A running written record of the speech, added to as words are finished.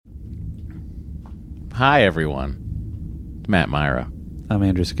Hi, everyone. Matt Myra. I'm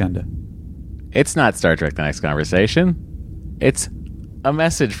Andrew Secunda. It's not Star Trek The Next Conversation. It's a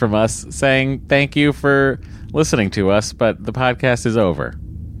message from us saying thank you for listening to us, but the podcast is over.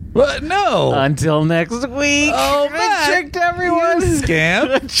 What? No. Until next week. Oh, I Matt, tricked everyone. you scam.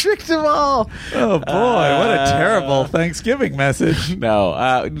 I tricked them all. Oh, boy. What a terrible Thanksgiving message.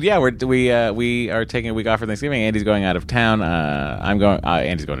 No. Yeah, we are taking a week off for Thanksgiving. Andy's going out of town.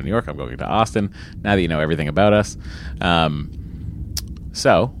 Andy's going to New York. I'm going to Austin. Now that you know everything about us.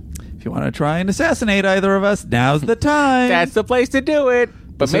 So, if you want to try and assassinate either of us, now's the time. that's the place to do it.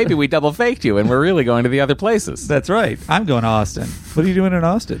 But maybe we double faked you and we're really going to the other places. That's right. I'm going to Austin. What are you doing in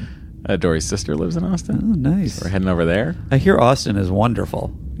Austin? Dory's sister lives in Austin. Oh, nice. We're heading over there. I hear Austin is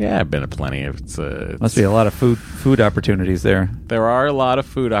wonderful. Yeah, I've been to plenty. It's Must be a lot of food opportunities there. There are a lot of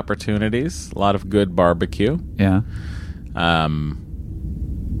food opportunities, a lot of good barbecue. Yeah.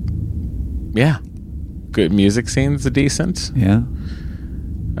 Yeah. Good music scenes are decent. Yeah.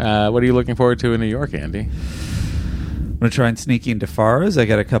 What are you looking forward to in New York, Andy? I'm going to try and sneak into Farr's. I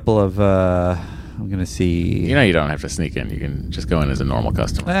got a couple of... I'm going to see... You know you don't have to sneak in. You can just go in as a normal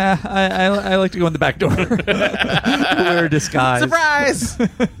customer. I like to go in the back door. Wear a disguise. Surprise!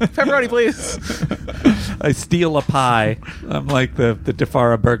 Pepperoni, please. I steal a pie. I'm like the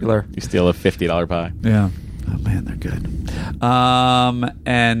Defara burglar. You steal a $50 pie. Yeah. Oh, man, they're good.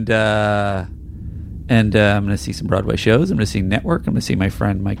 And I'm going to see some Broadway shows. I'm going to see Network. I'm going to see my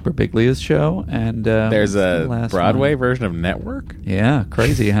friend Mike Birbiglia's show. And there's a Broadway one? version of Network? Yeah,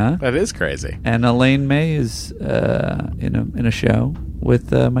 crazy, huh? That is crazy. And Elaine May is in a show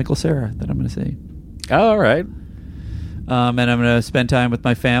with Michael Cera that I'm going to see. Oh, all right. And I'm going to spend time with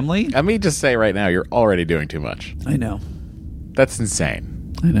my family. Let me just say right now, you're already doing too much. I know. That's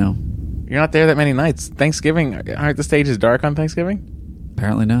insane. I know. You're not there that many nights. Thanksgiving, aren't the stages dark on Thanksgiving?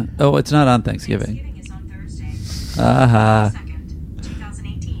 Apparently not. Oh, it's not on Thanksgiving. Thank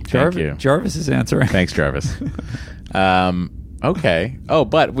you. Jarvis is answering. Thanks, Jarvis. Okay. Oh,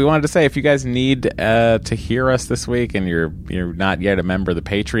 but we wanted to say if you guys need to hear us this week and you're not yet a member of the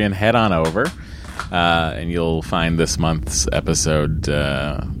Patreon, head on over and you'll find this month's episode,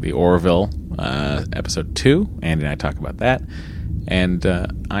 the Orville episode 2. Andy and I talk about that, and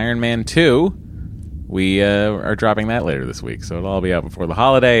Iron Man 2. We are dropping that later this week, so it'll all be out before the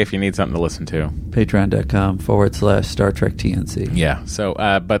holiday if you need something to listen to. Patreon.com/Star Trek TNC. Yeah, so,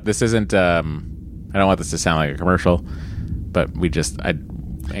 but this isn't, I don't want this to sound like a commercial, but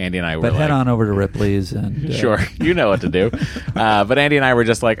Andy and I were But head on over to Ripley's and... Sure, you know what to do. But Andy and I were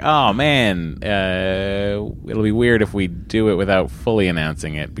just like, oh man, it'll be weird if we do it without fully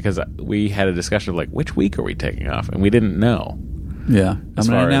announcing it, because we had a discussion of like, which week are we taking off? And we didn't know. Yeah, I'm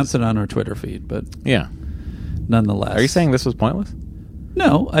going to announce it on our Twitter feed, but yeah, nonetheless. Are you saying this was pointless?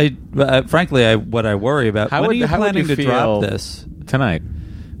 No, frankly, what I worry about. When are you planning to drop this tonight?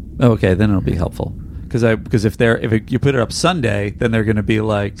 Okay, then it'll be helpful because if you put it up Sunday, then they're going to be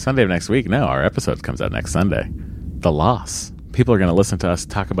like Sunday of next week. No, our episode comes out next Sunday. The Loss. People are going to listen to us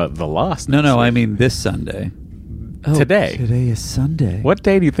talk about The Loss. No, I mean this Sunday. Oh, today. Today is Sunday. What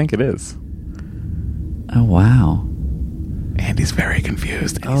day do you think it is? Oh wow. Andy's very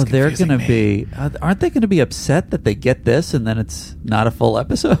confused. They're going to be... aren't they going to be upset that they get this and then it's not a full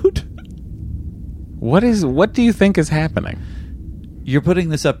episode? What do you think is happening? You're putting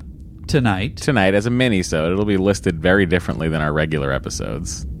this up tonight. Tonight as a mini-sode. It'll be listed very differently than our regular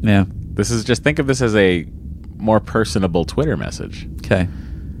episodes. Yeah. This is just... Think of this as a more personable Twitter message. Okay.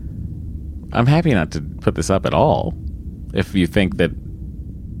 I'm happy not to put this up at all if you think that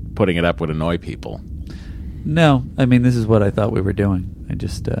putting it up would annoy people. No, I mean, this is what I thought we were doing.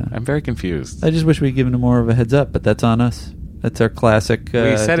 I'm very confused. I just wish we'd given them more of a heads up, but that's on us. That's our classic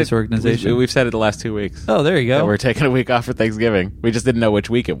disorganization. We've said it the last 2 weeks. Oh, there you go. We're taking a week off for Thanksgiving. We just didn't know which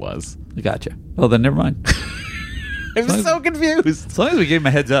week it was. Gotcha. Well, then never mind. I'm so confused. As long as we gave him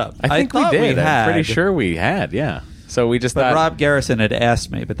a heads up. I think we did. I'm pretty sure we had, yeah. So we just thought... Rob Garrison had asked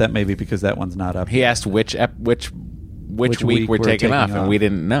me, but that may be because that one's not up. He asked which week we're taking off, and we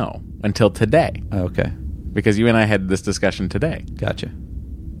didn't know until today. Okay. Because you and I had this discussion today. Gotcha.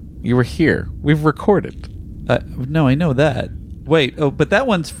 You were here. We've recorded. No, I know that. Wait, but that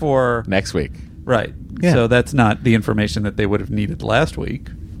one's for... next week. Right. Yeah. So that's not the information that they would have needed last week.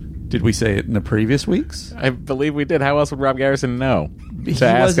 Did we say it in the previous weeks? I believe we did. How else would Rob Garrison know to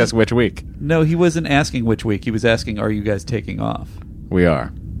ask us which week? No, he wasn't asking which week. He was asking, are you guys taking off? We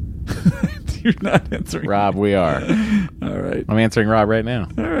are. You're not answering. Rob, we are. All right. I'm answering Rob right now.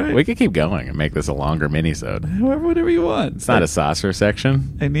 All right. We could keep going and make this a longer mini-sode. Whatever you want. It's not a saucer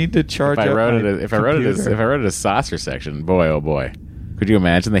section. I need to charge up my computer. If I wrote it as saucer section, boy, oh boy. Could you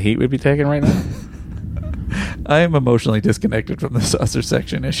imagine the heat we'd be taking right now? I am emotionally disconnected from the saucer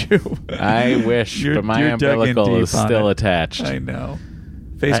section issue. I wish, but my you're dug in umbilical deep is on still it. attached. I know.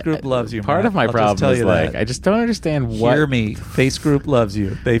 Face Group loves you. Part Matt. of my I'll just problem tell is you like that. I just don't understand what. Hear me. Face Group loves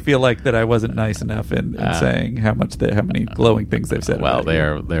you. They feel like that I wasn't nice enough in saying how many glowing things they've said. Well,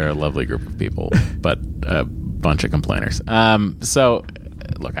 about they're a lovely group of people, but a bunch of complainers. So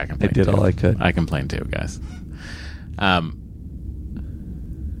look, I complained. I did too. all I could. I complained too, guys. I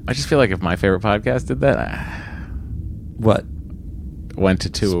just feel like if my favorite podcast did that, What? went to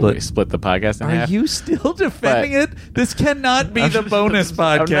two, split the podcast in half. Are you still defending it? This cannot be the bonus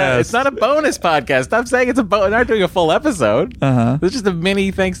podcast. It's not a bonus podcast. Stop saying it's a bonus. We're not doing a full episode. Uh-huh. It's just a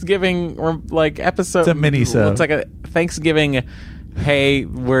mini Thanksgiving episode. It's a mini-so. It's like a Thanksgiving. Hey,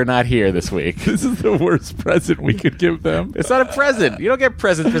 we're not here this week. This is the worst present we could give them. It's not a present. You don't get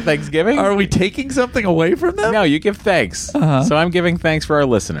presents for Thanksgiving. Are we taking something away from them? No, you give thanks. Uh-huh. So I'm giving thanks for our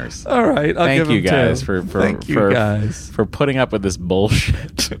listeners. All right, I'll Thank give you them guys two. for Thank you guys. for putting up with this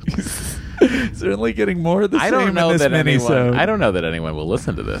bullshit. Certainly getting more of the I same don't know in this that mini-so. anyone. I don't know that anyone will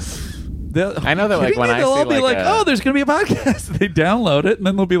listen to this. I know that, like, Kidding when me? I they'll see, all be like, like, "Oh, there's going to be a podcast." They download it, and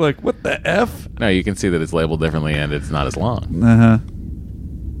then they'll be like, "What the f?" No, you can see that it's labeled differently and it's not as long. Uh huh.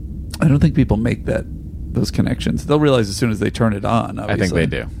 I don't think people make those connections. They'll realize as soon as they turn it on. Obviously. I think they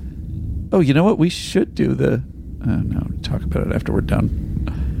do. Oh, you know what? We should do the. No, talk about it after we're done.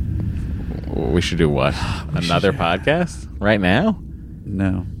 We should do what? Another podcast right now?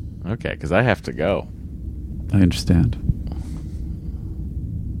 No, Okay, because I have to go. I understand.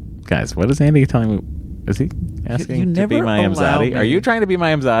 Guys, what is Andy telling me? Is he asking You to be never my allow Imzadi? me- Are you trying to be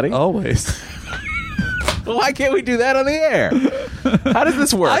my Imzadi? Always. Well, why can't we do that on the air? How does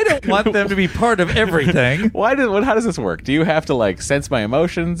this work? I don't want them to be part of everything. How does this work? Do you have to like sense my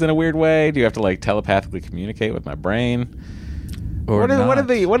emotions in a weird way? Do you have to like telepathically communicate with my brain? Or What are not.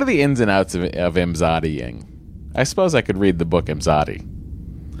 the ins and outs of Imzadiing? I suppose I could read the book Imzadi.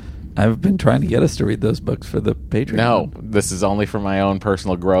 I've been trying to get us to read those books for the Patreon. No, this is only for my own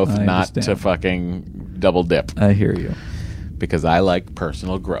personal growth, I not to understand. fucking double dip. I hear you. Because I like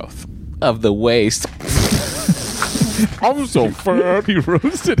personal growth of the waist. I'm so fat. He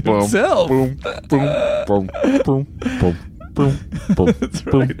roasted Boom, himself. boom, boom, boom, boom, boom, boom, boom. That's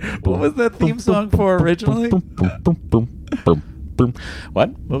right. What was that theme song for originally? Boom, boom, boom, boom, boom, boom. What?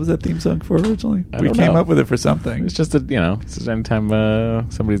 What was that theme song for originally? I We don't came know. up with it for something. It's just it's just anytime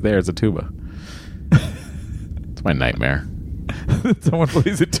somebody's there, it's a tuba. It's my nightmare. Someone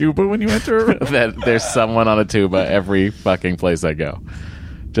plays a tuba when you enter a room. That there's someone on a tuba every fucking place I go,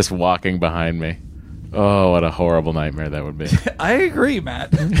 just walking behind me. Oh, what a horrible nightmare that would be. I agree,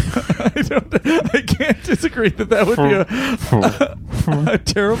 Matt. I can't disagree that would be a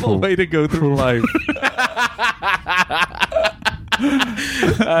terrible way to go through life.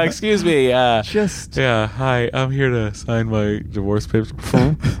 Excuse me. Just Yeah, hi. I'm here to sign my divorce papers.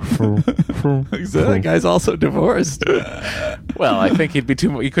 that guy's also divorced. Well, I think he'd be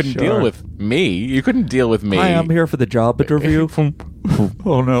too. You couldn't deal Sure. with me. You couldn't deal with me. Hi, I'm here for the job interview.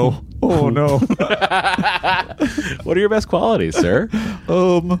 Oh no! Oh no! What are your best qualities, sir?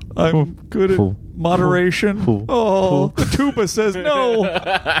 I'm good at moderation. Oh, the tuba says no.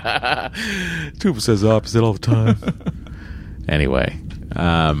 Tuba says the opposite all the time. Anyway,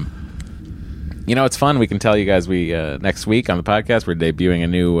 it's fun. We can tell you guys next week on the podcast we're debuting a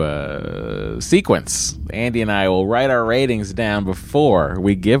new sequence. Andy and I will write our ratings down before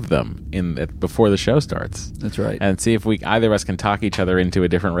we give them before the show starts. That's right. And see if either of us can talk each other into a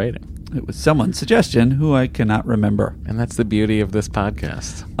different rating. It was someone's suggestion who I cannot remember. And that's the beauty of this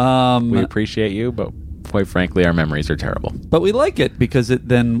podcast. We appreciate you, but quite frankly, our memories are terrible. But we like it because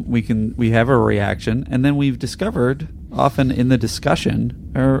then we have a reaction, and then we've discovered often in the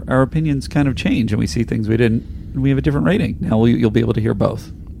discussion our opinions kind of change, and we see things we didn't. We have a different rating now. You'll be able to hear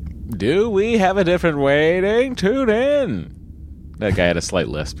both. Do we have a different rating? Tune in. That guy had a slight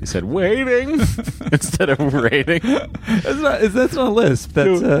lisp. He said waiting instead of rating. That's not a lisp.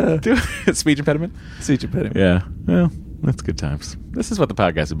 That's Speech impediment. speech impediment. Yeah. Well, that's good times. This is what the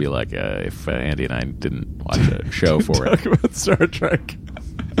podcast would be like if Andy and I didn't watch a show for Talk it. about Star Trek.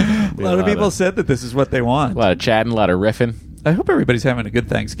 A lot of people said that this is what they want. A lot of chatting, a lot of riffing. I hope everybody's having a good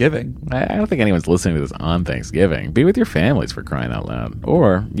Thanksgiving. I don't think anyone's listening to this on Thanksgiving. Be with your families, for crying out loud.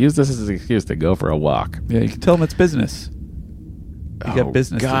 Or use this as an excuse to go for a walk. Yeah, you can tell them it's business. You got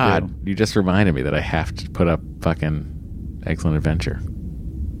business God, to do. you just reminded me that I have to put up fucking Excellent Adventure.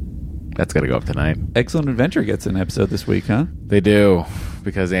 That's got to go up tonight. Excellent Adventure gets an episode this week, huh? They do,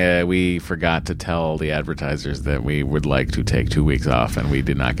 because we forgot to tell the advertisers that we would like to take 2 weeks off, and we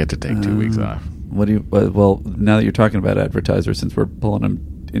did not get to take 2 weeks off. What do you? Well, now that you're talking about advertisers, since we're pulling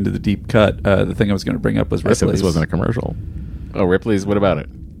them into the deep cut. The thing I was going to bring up was I said Ripley's. this wasn't a commercial. Oh, Ripley's. What about it?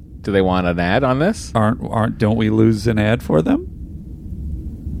 Do they want an ad on this? Don't we lose an ad for them?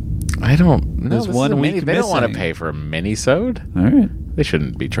 I don't know. There's one week They don't want to missing. pay for a mini-sode. All right. They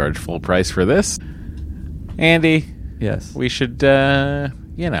shouldn't be charged full price for this. Andy, Yes. we should, not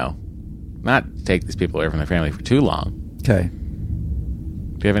take these people away from their family for too long. Okay.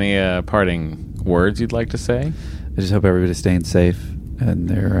 Do you have any parting words you'd like to say? I just hope everybody's staying safe and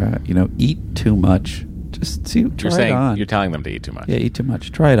they're, eat too much. Just try it on. You're telling them to eat too much. Yeah, eat too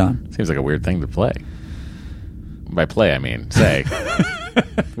much. Try it on. Seems like a weird thing to play. By play, I mean say.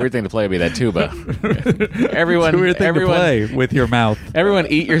 Weird thing to play would be that tuba. Everyone, It's a weird thing to play with your mouth. Everyone,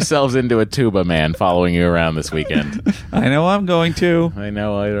 eat yourselves into a tuba man following you around this weekend. I know I'm going to. I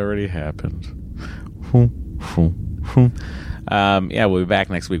know it already happened. We'll be back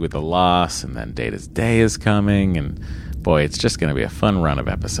next week with The Loss, and then Data's Day is coming, and boy, it's just going to be a fun run of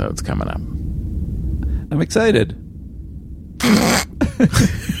episodes coming up. I'm excited.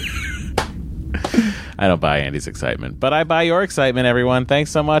 I don't buy Andy's excitement, but I buy your excitement, everyone. Thanks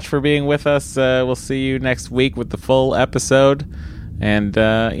so much for being with us. We'll see you next week with the full episode. And,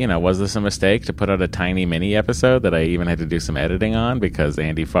 was this a mistake to put out a tiny mini episode that I even had to do some editing on because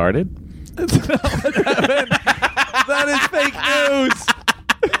Andy farted? That is fake news.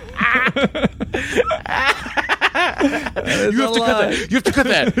 You have to cut that. You have to cut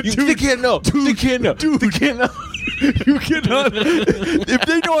that. They can't know. They can't know. They can't know. You cannot. If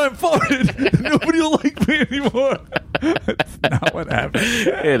they know I'm farted, nobody will like me anymore. That's not what happened.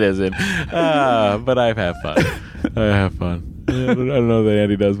 It isn't. But I've had fun. I have fun. I don't know that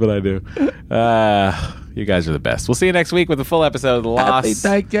Andy does, but I do. You guys are the best. We'll see you next week with a full episode of The Lost. Happy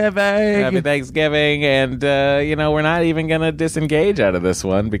Thanksgiving. Happy Thanksgiving. And, we're not even going to disengage out of this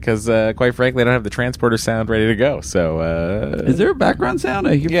one because, quite frankly, I don't have the transporter sound ready to go. So, is there a background sound?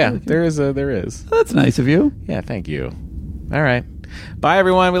 there is. That's nice of you. Yeah, thank you. All right. Bye,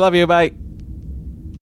 everyone. We love you. Bye.